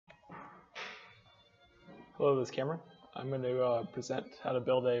Hello, this is Cameron. I'm going to present how to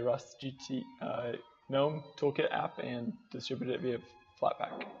build a Rust GNOME Toolkit app and distribute it via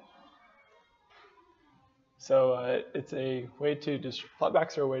Flatpak. So it's a way to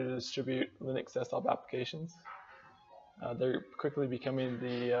Flatpaks are a way to distribute Linux desktop applications. They're quickly becoming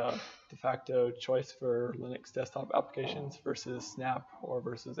the de facto choice for Linux desktop applications versus Snap or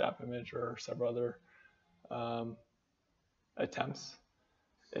versus AppImage or several other attempts.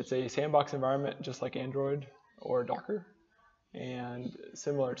 It's a sandbox environment just like Android or Docker, and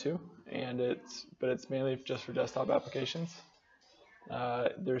similar to, but it's mainly just for desktop applications.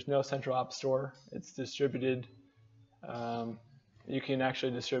 There's no central app store. It's distributed. You can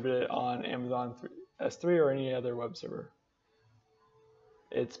actually distribute it on Amazon S3 or any other web server.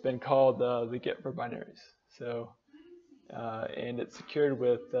 It's been called the Git for binaries. So, and it's secured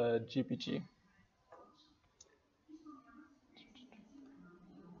with GPG.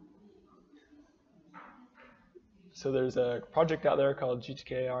 So there's a project out there called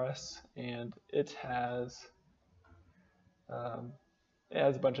GTK RS, and it has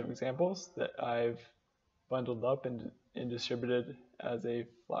a bunch of examples that I've bundled up and distributed as a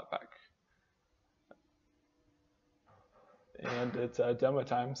Flatpak. And it's demo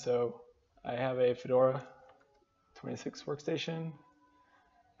time, so I have a Fedora 26 workstation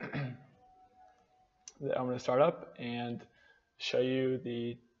that I'm going to start up and show you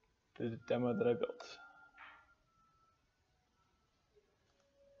the demo that I built.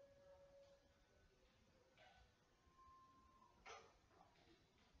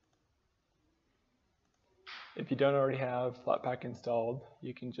 If you don't already have Flatpak installed,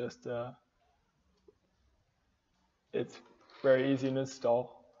 you can just, it's very easy to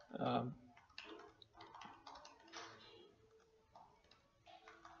install.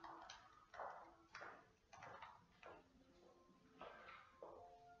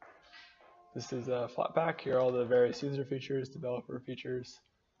 This is a Flatpak. Here are all the various user features, developer features.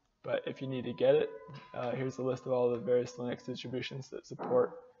 But if you need to get it, here's a list of all the various Linux distributions that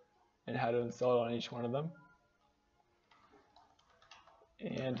support and how to install it on each one of them.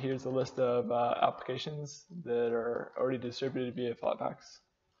 And here's a list of applications that are already distributed via Flatpaks.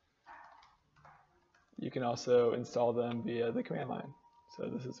 You can also install them via the command line. So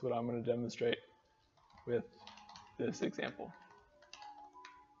this is what I'm going to demonstrate with this example.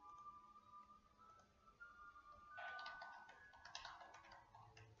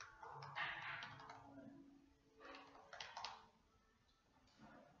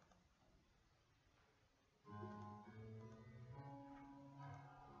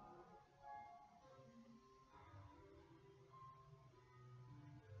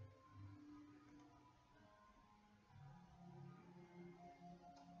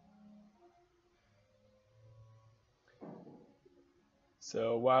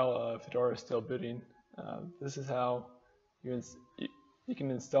 So while Fedora is still booting, this is how you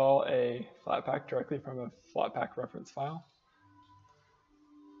can install a Flatpak directly from a Flatpak reference file.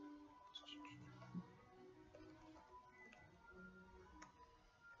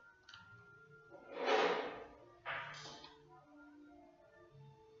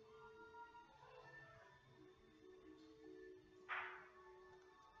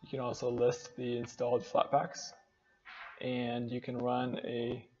 You can also list the installed Flatpaks, and you can run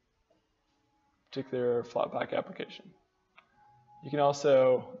a particular Flatpak application. You can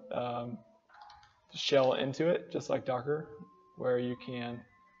also shell into it, just like Docker, where you can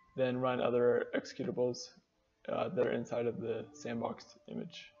then run other executables that are inside of the sandboxed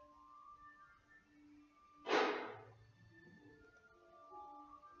image.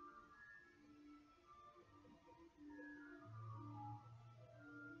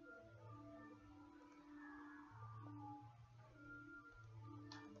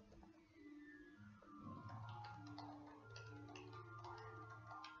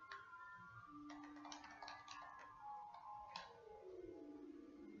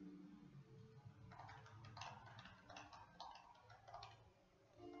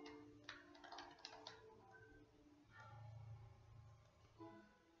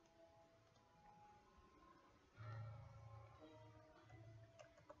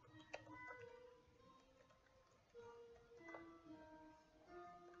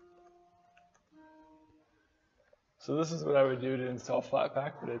 So this is what I would do to install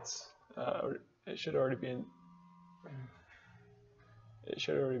Flatpak, but it should already be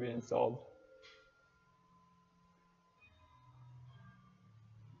installed.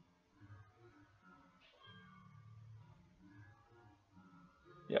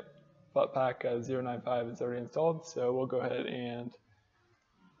 Yep, Flatpak 095 is already installed, so we'll go ahead and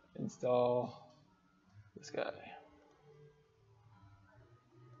install this guy.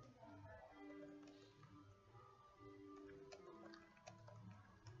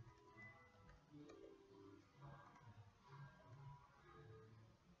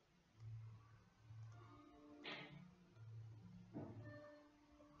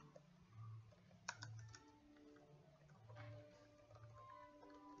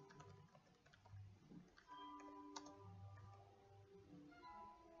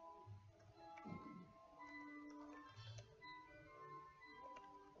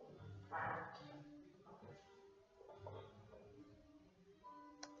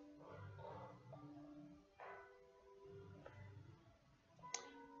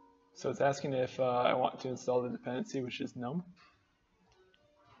 So it's asking if I want to install the dependency, which is gnome.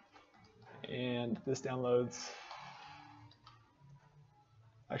 And this downloads,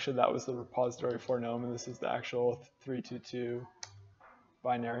 actually that was the repository for gnome, and this is the actual 322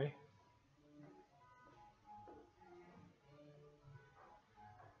 binary.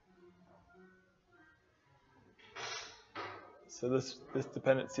 So this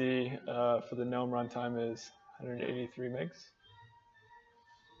dependency for the gnome runtime is 183 megs.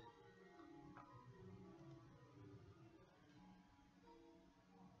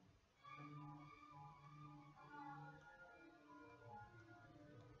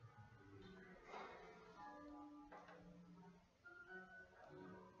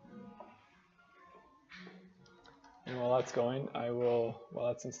 And while that's going, while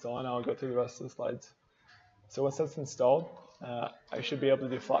that's installing, I'll go through the rest of the slides. So once that's installed, I should be able to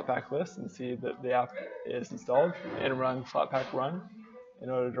do Flatpak list and see that the app is installed and run Flatpak run in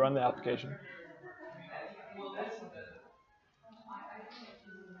order to run the application.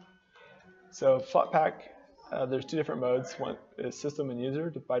 So Flatpak, there's two different modes. One is system and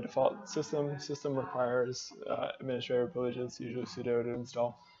user. By default, system requires administrator privileges, usually sudo to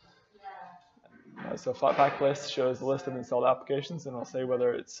install. So Flatpak list shows the list of installed applications, and I'll say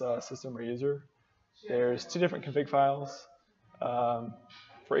whether it's system or user. There's two different config files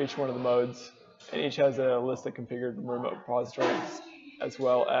for each one of the modes, and each has a list of configured remote repositories as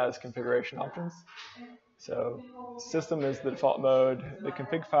well as configuration options. So system is the default mode. The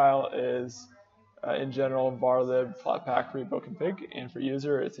config file is in general varlib flatpak repo config, and for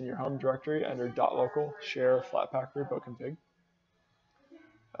user it's in your home directory under .local share flatpak repo config.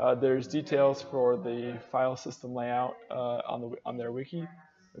 There's details for the file system layout on their wiki,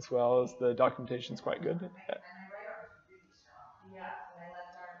 as well as the documentation is quite good.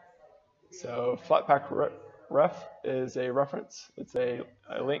 So Flatpak ref is a reference. It's a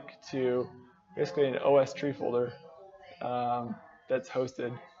link to basically an OSTree folder that's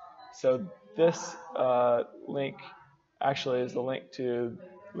hosted. So this link actually is the link to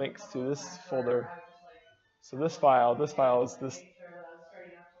links to this folder. So this file is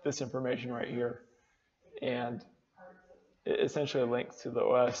this information right here, and it essentially links to the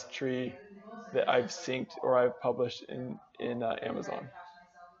OSTree that I've synced or I've published in Amazon.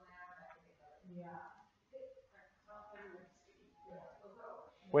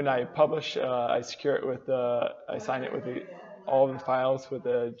 When I publish, I secure it with I sign it with all of the files with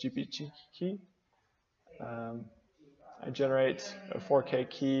a GPG key. I generate a 4K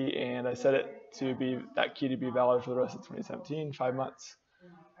key, and I set it to be that key to be valid for the rest of 2017, 5 months.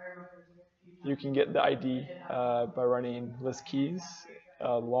 You can get the ID by running list keys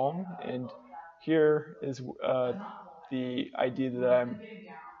long, and here is the ID that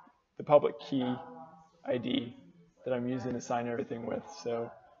the public key ID that I'm using to sign everything with.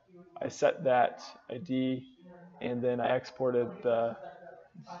 So I set that ID, and then I exported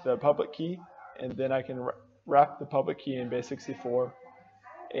the public key, and then I can wrap the public key in base64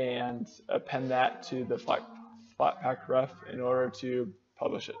 and append that to the Flatpak ref in order to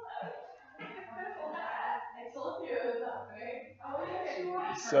publish it.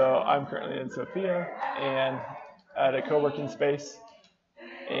 So I'm currently in Sophia and at a co-working space,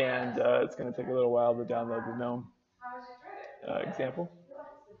 and it's going to take a little while to download the GNOME example.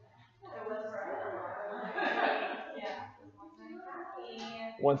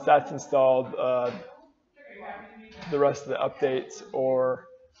 Once that's installed, the rest of the updates or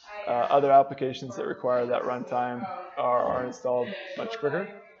other applications that require that runtime are installed much quicker.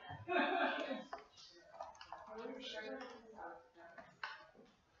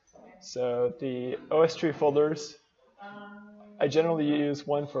 So the OSTree folders, I generally use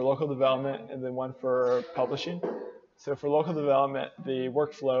one for local development and then one for publishing. So for local development, the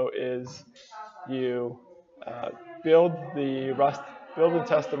workflow is you build and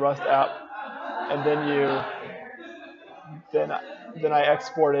test the Rust app, and then I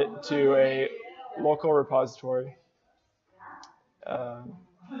export it to a local repository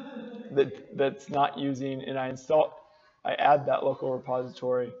that's not using, and I add that local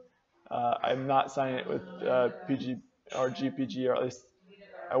repository. I'm not signing it with PG or GPG, or at least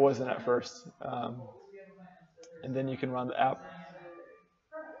I wasn't at first. And then you can run the app.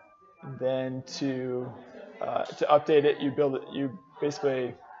 And then to update it, you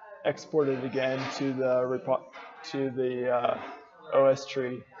basically export it again to the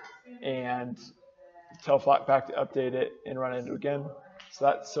OSTree and tell Flatpak to update it and run it again. So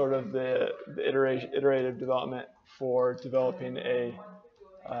that's sort of the iterative development for developing a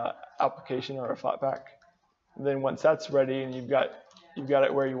application or a Flatpak. And then once that's ready and you've got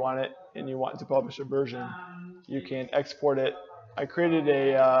it where you want it and you want to publish a version, you can export it. I created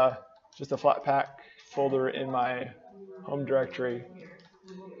a just a Flatpak folder in my home directory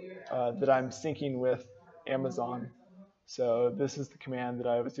that I'm syncing with Amazon. So this is the command that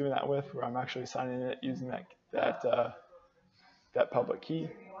I was doing that with, where I'm actually signing it using that public key.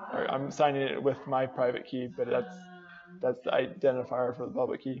 Or I'm signing it with my private key, but that's the identifier for the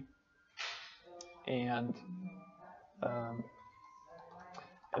public key. And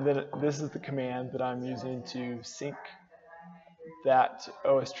then this is the command that I'm using to sync that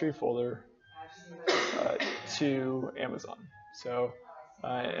OSTree folder to Amazon. So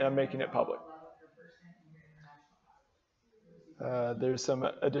and I'm making it public. There's some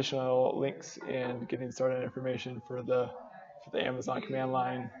additional links and getting started information for the Amazon command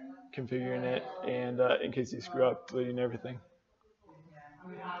line, configuring it, and in case you screw up, deleting everything.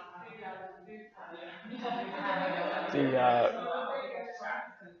 The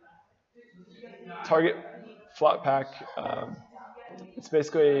target Flatpak, it's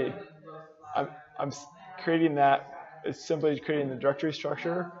basically I'm creating that. It's simply creating the directory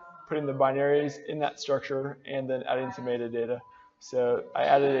structure, putting the binaries in that structure, and then adding some metadata. So I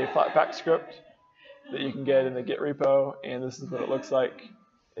added a Flatpak script that you can get in the Git repo, and this is what it looks like.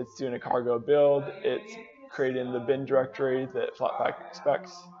 It's doing a cargo build. It's creating the bin directory that Flatpak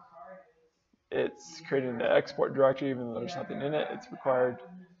expects. It's creating the export directory, even though there's nothing in it. It's required.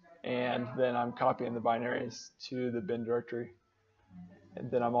 And then I'm copying the binaries to the bin directory.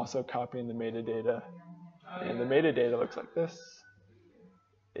 And then I'm also copying the metadata. And the metadata looks like this.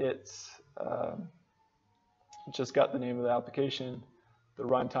 It's just got the name of the application, the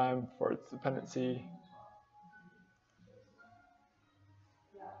runtime for its dependency.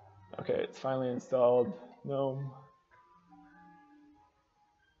 Okay, it's finally installed GNOME.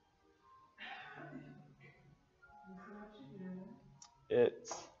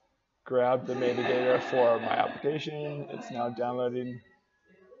 It's grabbed the metadata for my application. It's now downloading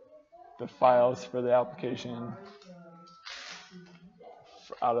the files for the application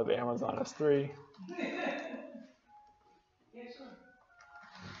out of Amazon S3.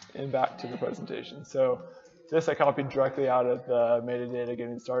 And back to the presentation. So this I copied directly out of the metadata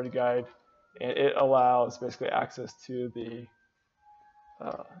getting started guide, and it allows basically access to the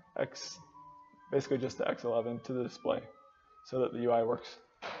basically just the X11 to the display so that the UI works.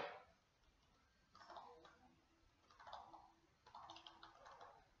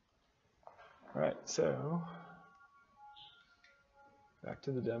 All right, so back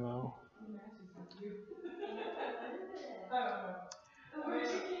to the demo.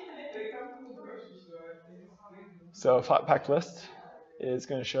 So Flatpak list is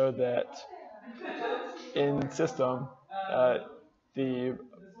going to show that in system, the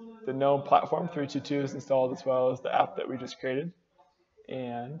GNOME platform 322 is installed, as well as the app that we just created.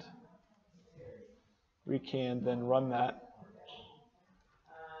 And we can then run that.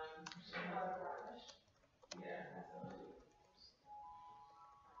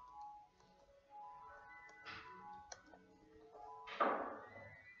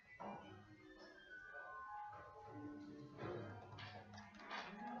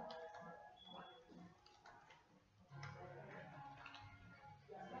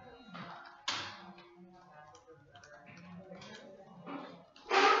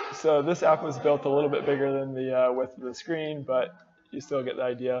 So this app was built a little bit bigger than the width of the screen, but you still get the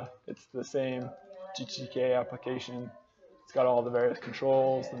idea. It's the same GTK application. It's got all the various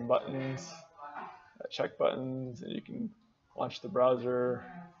controls and buttons, check buttons, and you can launch the browser.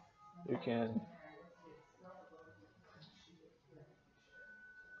 You can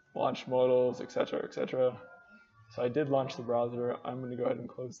launch modals, etc., etc. So I did launch the browser. I'm going to go ahead and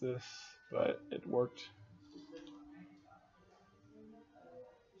close this, but it worked.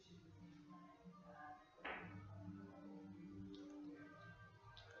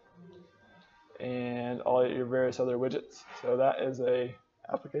 And all your various other widgets. So that is a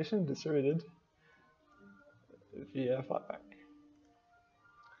application distributed via Flatpak.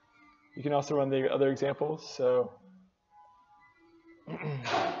 You can also run the other examples. So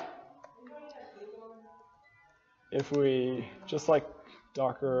if we, just like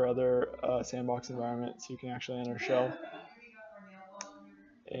Docker or other sandbox environments, you can actually enter shell.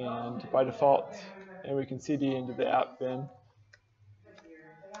 And by default, and we can CD into the app bin.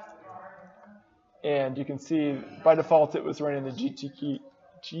 And you can see by default it was running the GTK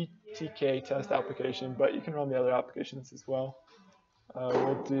test application, but you can run the other applications as well.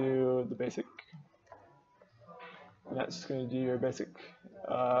 We'll do the basic, and that's just going to do your basic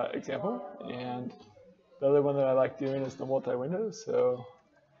example. And the other one that I like doing is the multi-window. So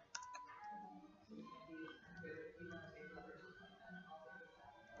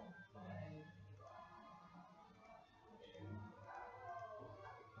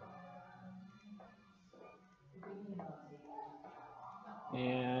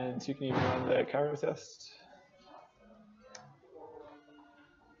And so you can even run the Cairo test.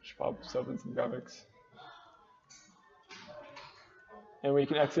 Should probably just open some graphics. And we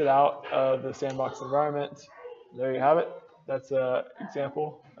can exit out of the sandbox environment. There you have it. That's an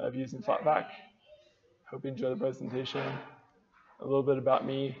example of using Flatpak. Hope you enjoy the presentation. A little bit about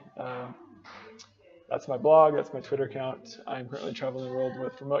me. That's my blog, that's my Twitter account. I'm currently traveling the world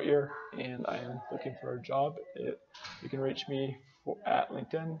with Remote Year, and I am looking for a job. You can reach me at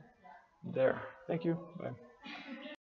LinkedIn there. Thank you. Bye.